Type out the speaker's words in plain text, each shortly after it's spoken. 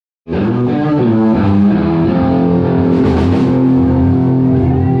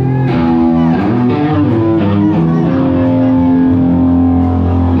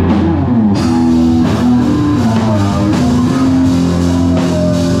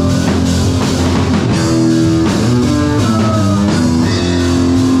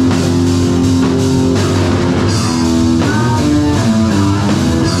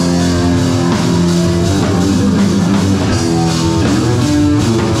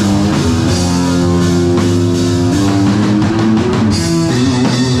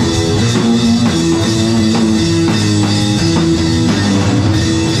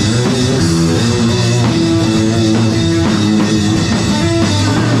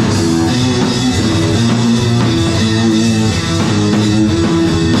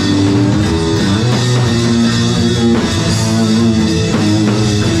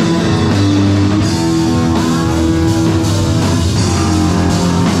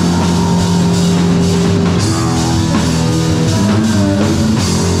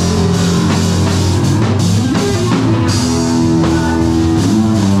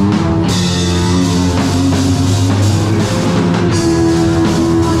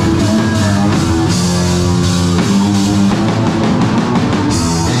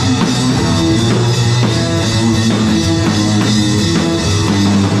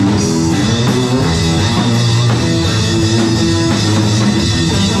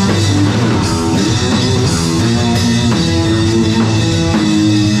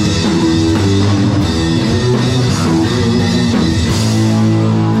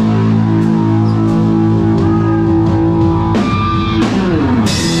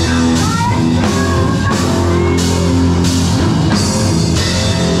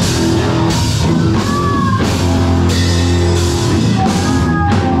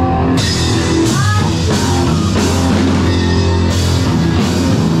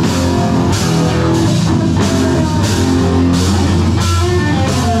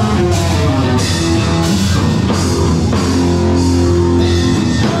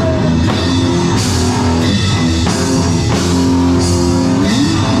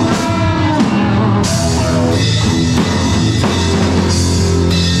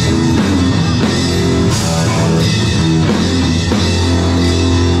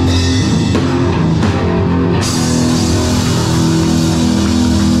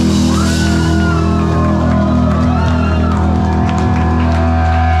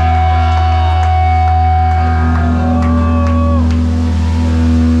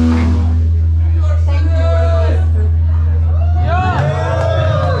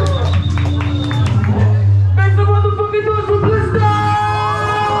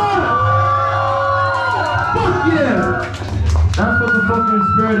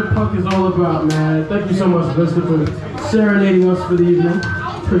For serenading us for the evening.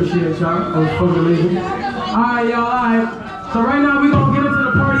 Appreciate y'all. That was fucking amazing. Alright, y'all, alright. So right now we're gonna get into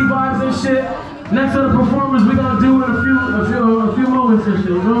the party vibes and shit. Next to the performers we're gonna do in a few moments and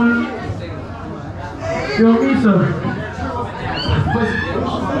shit. You know what I mean? You know what I mean, sir?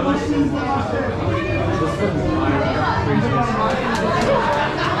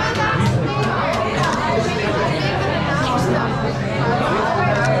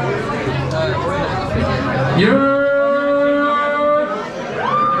 Yeah.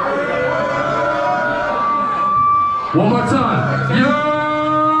 One more time. Yeah.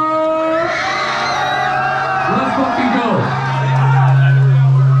 Let's fucking go.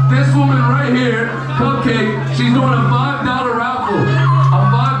 This woman right here, Cupcake, she's doing a $5 raffle. A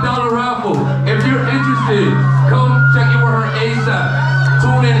 $5 raffle. If you're interested, come check in with her ASAP.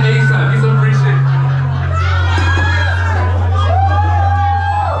 Tune in ASAP. Get some free shit.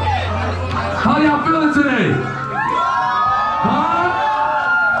 How y'all feeling today? Huh?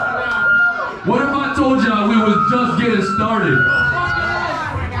 What if I told y'all we was just getting started?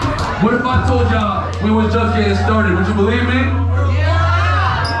 What if I told y'all we was just getting started? Would you believe me?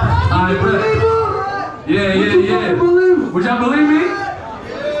 Yeah. I bet. Yeah. Would y'all believe me?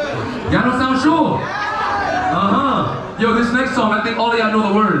 Y'all don't sound sure. Yo, this next song, I think all of y'all know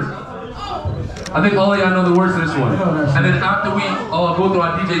the words. I think all of y'all know the words to this one. And then after we go through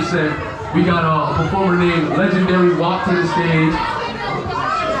our DJ set, we got a performer named Legendary walk to the stage.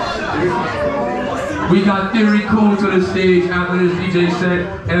 We got Theory Cool to the stage after this DJ set,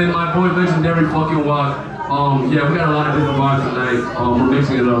 and then my boy Legendary fucking walk. Yeah, we got a lot of different vibes tonight. We're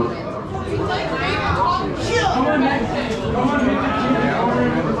mixing it up.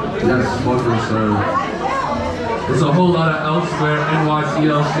 Yes, fucking sir. There's a whole lot of elsewhere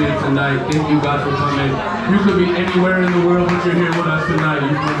NYCL shit tonight. Thank you guys for coming. You could be anywhere in the world, but you're here with us tonight.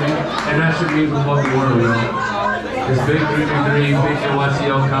 You feel me? And that shit means the fucking world, yo. It's Big 333, Big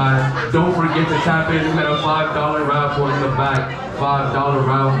NYCL Kai. Don't forget to tap in. We got a $5 raffle in the back. $5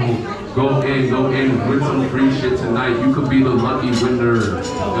 raffle. Go in, win some free shit tonight. You could be the lucky winner.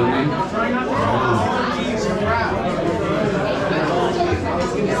 Feel me?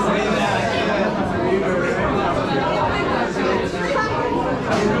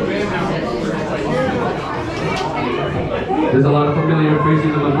 There's a lot of familiar faces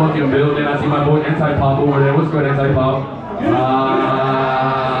in the fucking building. I see my boy Anti-Pop over there. What's good, Anti-Pop?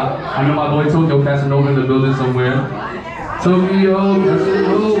 I know my boy Tokyo Casanova in the building somewhere. Tokyo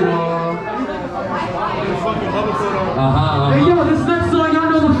Casanova. Hey yo, this next song, y'all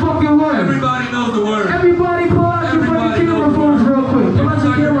know the fucking words. Everybody knows the words. Everybody pull out your fucking camera phones real quick. Pull out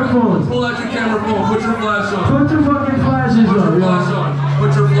your camera phones. Pull out your camera phone. Put your flash on. Put your fucking flashes Put your flash on.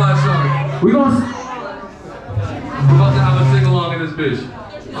 Put your flash on. We gonna... We're about to have a sing-along in this bitch.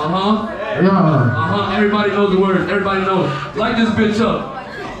 Yeah. Everybody knows the words. Everybody knows. Light this bitch up.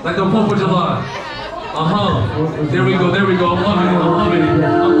 Like the 4th of July. There we go. There we go. I'm loving it. I'm loving it.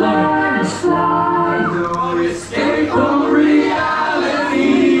 I'm loving it. Don't escape from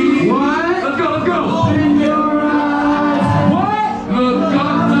reality. What? Let's go. Let's go. Open your eyes. What? Look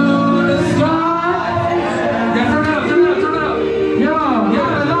up to the sky. Yeah, turn it up. Turn it up. Turn it up. Yeah.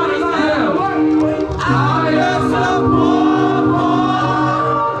 I am someone.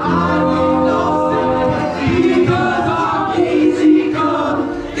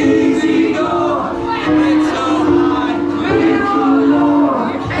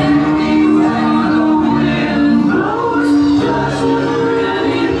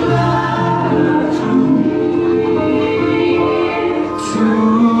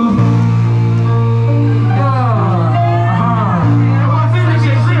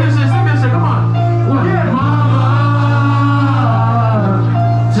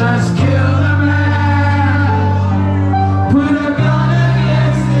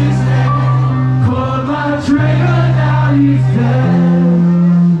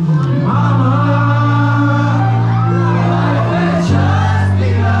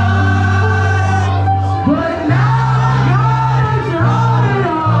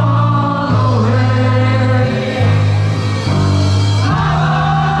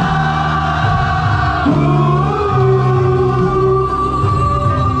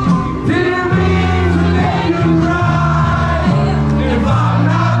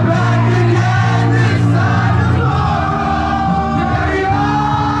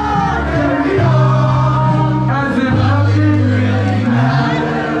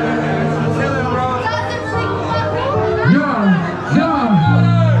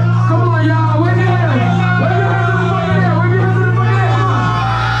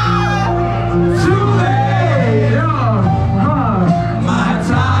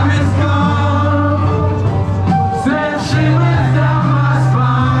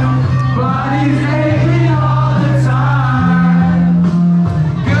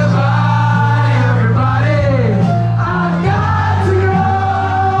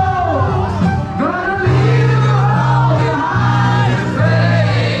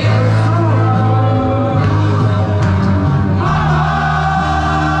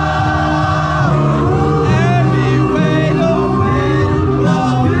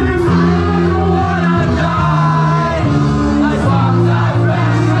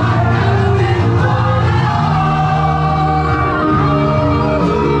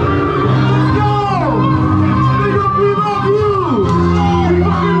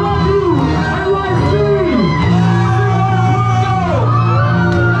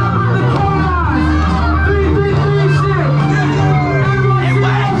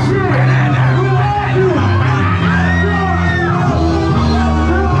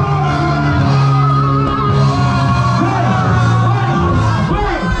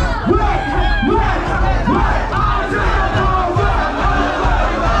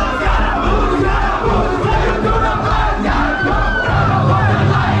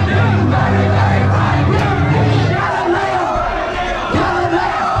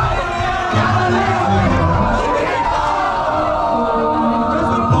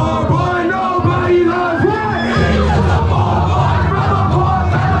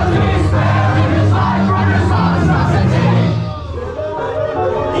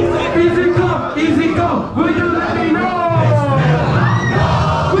 Easy go, will you let me know?